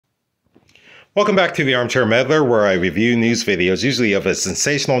Welcome back to the Armchair Meddler, where I review news videos, usually of a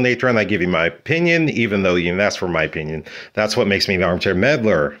sensational nature, and I give you my opinion, even though you didn't ask for my opinion. That's what makes me the Armchair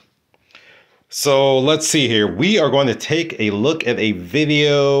Meddler. So let's see here. We are going to take a look at a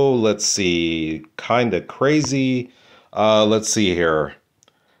video. Let's see, kind of crazy. Let's see here.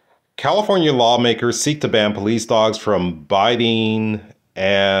 California lawmakers seek to ban police dogs from biting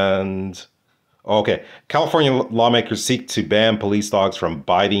and... Okay, California lawmakers seek to ban police dogs from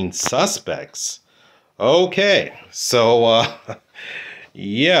biting suspects. Okay, so,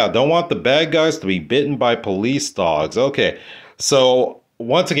 yeah, don't want the bad guys to be bitten by police dogs. Okay, so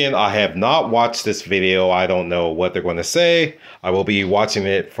once again, I have not watched this video. I don't know what they're going to say. I will be watching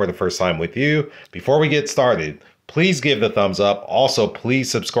it for the first time with you. Before we get started, please give the thumbs up. Also,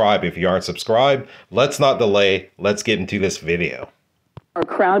 please subscribe if you aren't subscribed. Let's not delay. Let's get into this video. For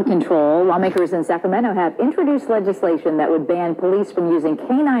crowd control, lawmakers in Sacramento have introduced legislation that would ban police from using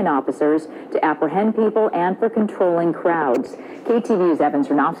K-9 officers to apprehend people and for controlling crowds. KTVU's Evan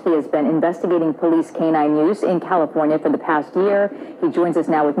Cernovsky has been investigating police K-9 use in California for the past year. He joins us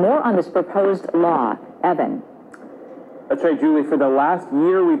now with more on this proposed law. Evan. That's right, Julie. For the last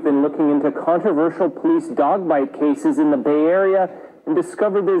year, we've been looking into controversial police dog bite cases in the Bay Area and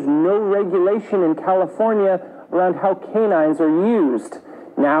discovered there's no regulation in California around how canines are used.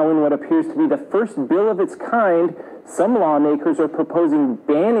 Now, in what appears to be the first bill of its kind, some lawmakers are proposing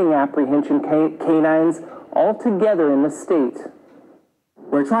banning apprehension canines altogether in the state.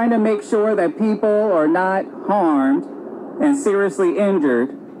 We're trying to make sure that people are not harmed and seriously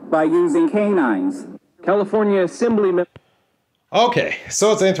injured by using canines. California Assemblyman... Okay,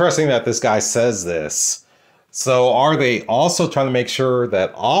 so it's interesting that this guy says this. So are they also trying to make sure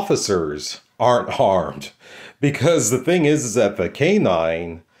that officers aren't harmed? Because the thing is that the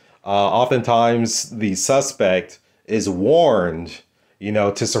K-9, oftentimes the suspect is warned,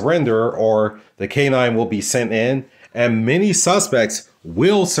 to surrender, or the K-9 will be sent in. And many suspects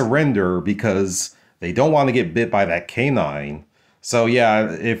will surrender because they don't want to get bit by that K-9. So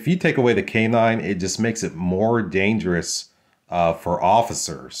yeah, if you take away the K-9, it just makes it more dangerous for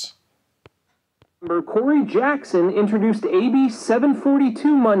officers. Corey Jackson introduced AB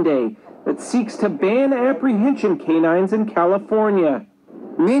 742 Monday that seeks to ban apprehension canines in California.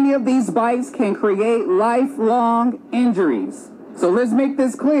 Many of these bites can create lifelong injuries. So let's make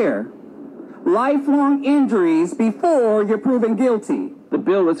this clear. Lifelong injuries before you're proven guilty. The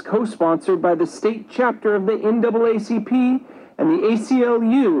bill is co-sponsored by the state chapter of the NAACP and the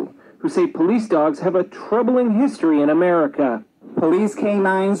ACLU, who say police dogs have a troubling history in America. Police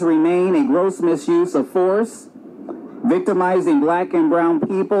canines remain a gross misuse of force, victimizing black and brown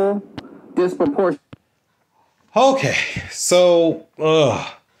people, disproportionate. Okay, so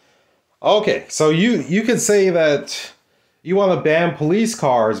you could say that you want to ban police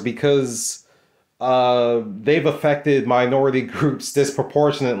cars because they've affected minority groups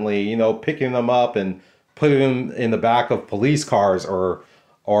disproportionately, picking them up and putting them in the back of police cars or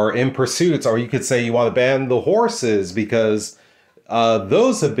in pursuits. Or you could say you want to ban the horses because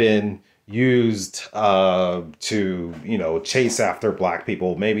those have been used to, chase after black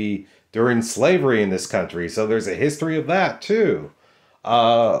people, maybe during slavery in this country. So there's a history of that too.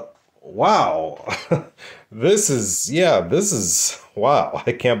 Wow. This is, wow.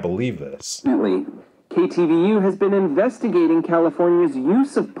 I can't believe this. KTVU has been investigating California's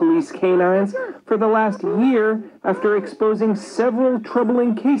use of police canines for the last year after exposing several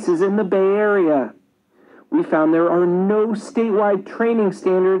troubling cases in the Bay Area. We found there are no statewide training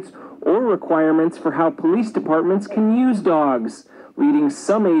standards or requirements for how police departments can use dogs, leading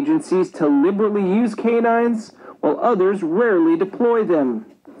some agencies to liberally use canines while others rarely deploy them.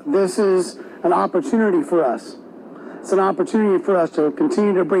 This is an opportunity for us. It's an opportunity for us to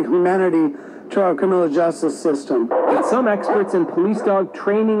continue to bring humanity to our criminal justice system. But some experts in police dog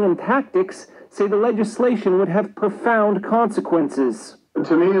training and tactics say the legislation would have profound consequences.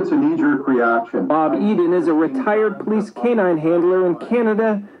 To me, it's a knee-jerk reaction. Bob Eden is a retired police canine handler in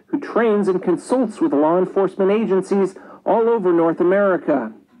Canada who trains and consults with law enforcement agencies all over North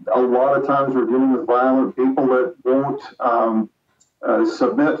America. A lot of times we're dealing with violent people that won't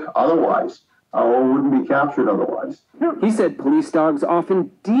submit otherwise or wouldn't be captured otherwise. He said police dogs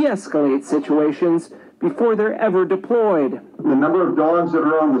often de-escalate situations before they're ever deployed. The number of dogs that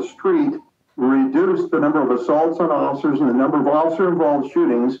are on the street reduce the number of assaults on officers and the number of officer-involved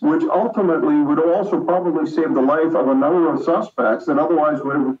shootings, which ultimately would also probably save the life of a number of suspects that otherwise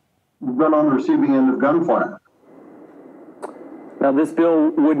would have been on the receiving end of gunfire. Now, this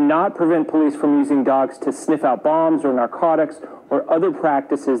bill would not prevent police from using dogs to sniff out bombs or narcotics or other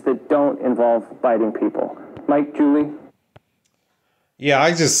practices that don't involve biting people. Mike, Julie? Yeah,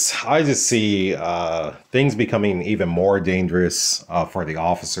 I just see things becoming even more dangerous for the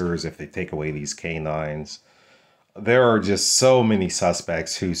officers if they take away these canines. There are just so many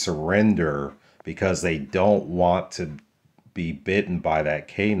suspects who surrender because they don't want to be bitten by that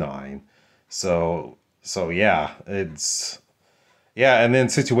canine. So yeah, and then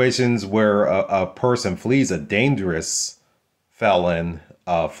situations where a person flees, a dangerous felon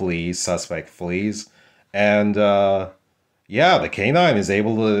flees, suspect flees, and yeah, the canine is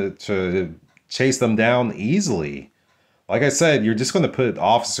able to chase them down easily. Like I said, you're just going to put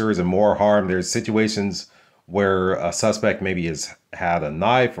officers in more harm. There's situations where a suspect maybe has had a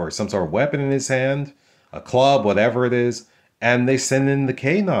knife or some sort of weapon in his hand, a club, whatever it is, and they send in the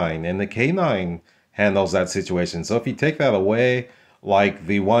canine, and the canine handles that situation. So if you take that away, like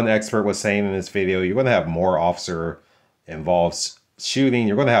the one expert was saying in this video, you're going to have more officer involved shooting.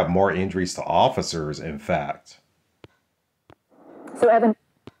 You're going to have more injuries to officers, in fact. So, Evan,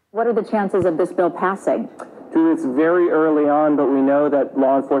 what are the chances of this bill passing? Drew, it's very early on, but we know that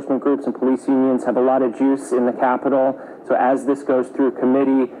law enforcement groups and police unions have a lot of juice in the Capitol. So as this goes through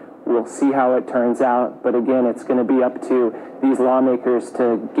committee, we'll see how it turns out. But again, it's going to be up to these lawmakers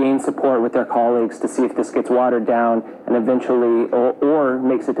to gain support with their colleagues to see if this gets watered down and eventually or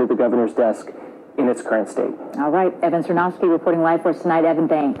makes it to the governor's desk in its current state. All right, Evan Cernovsky reporting live for us tonight. Evan,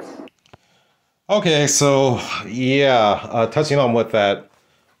 thanks. Okay, so yeah, touching on what that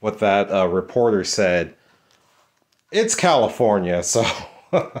reporter said, it's California, so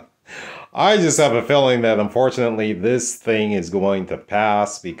I just have a feeling that unfortunately this thing is going to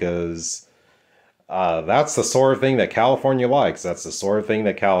pass because that's the sort of thing that California likes. That's the sort of thing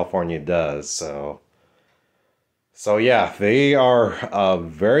that California does. So yeah, they are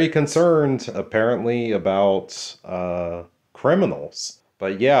very concerned apparently about criminals.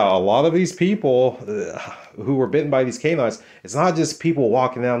 But yeah, a lot of these people who were bitten by these canines, it's not just people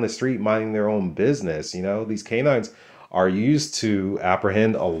walking down the street minding their own business. You know, these canines are used to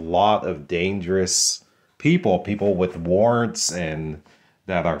apprehend a lot of dangerous people with warrants and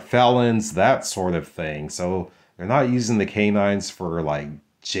that are felons, that sort of thing. So they're not using the canines for like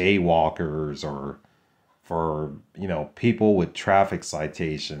jaywalkers or for, you know, people with traffic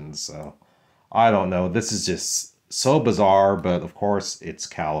citations. So I don't know. This is just so bizarre, but of course it's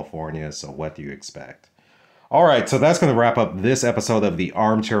California, so what do you expect? All right, so that's going to wrap up this episode of the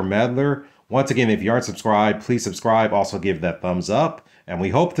Armchair Meddler. Once again, if you aren't subscribed, please subscribe. Also give that thumbs up, and we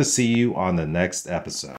hope to see you on the next episode.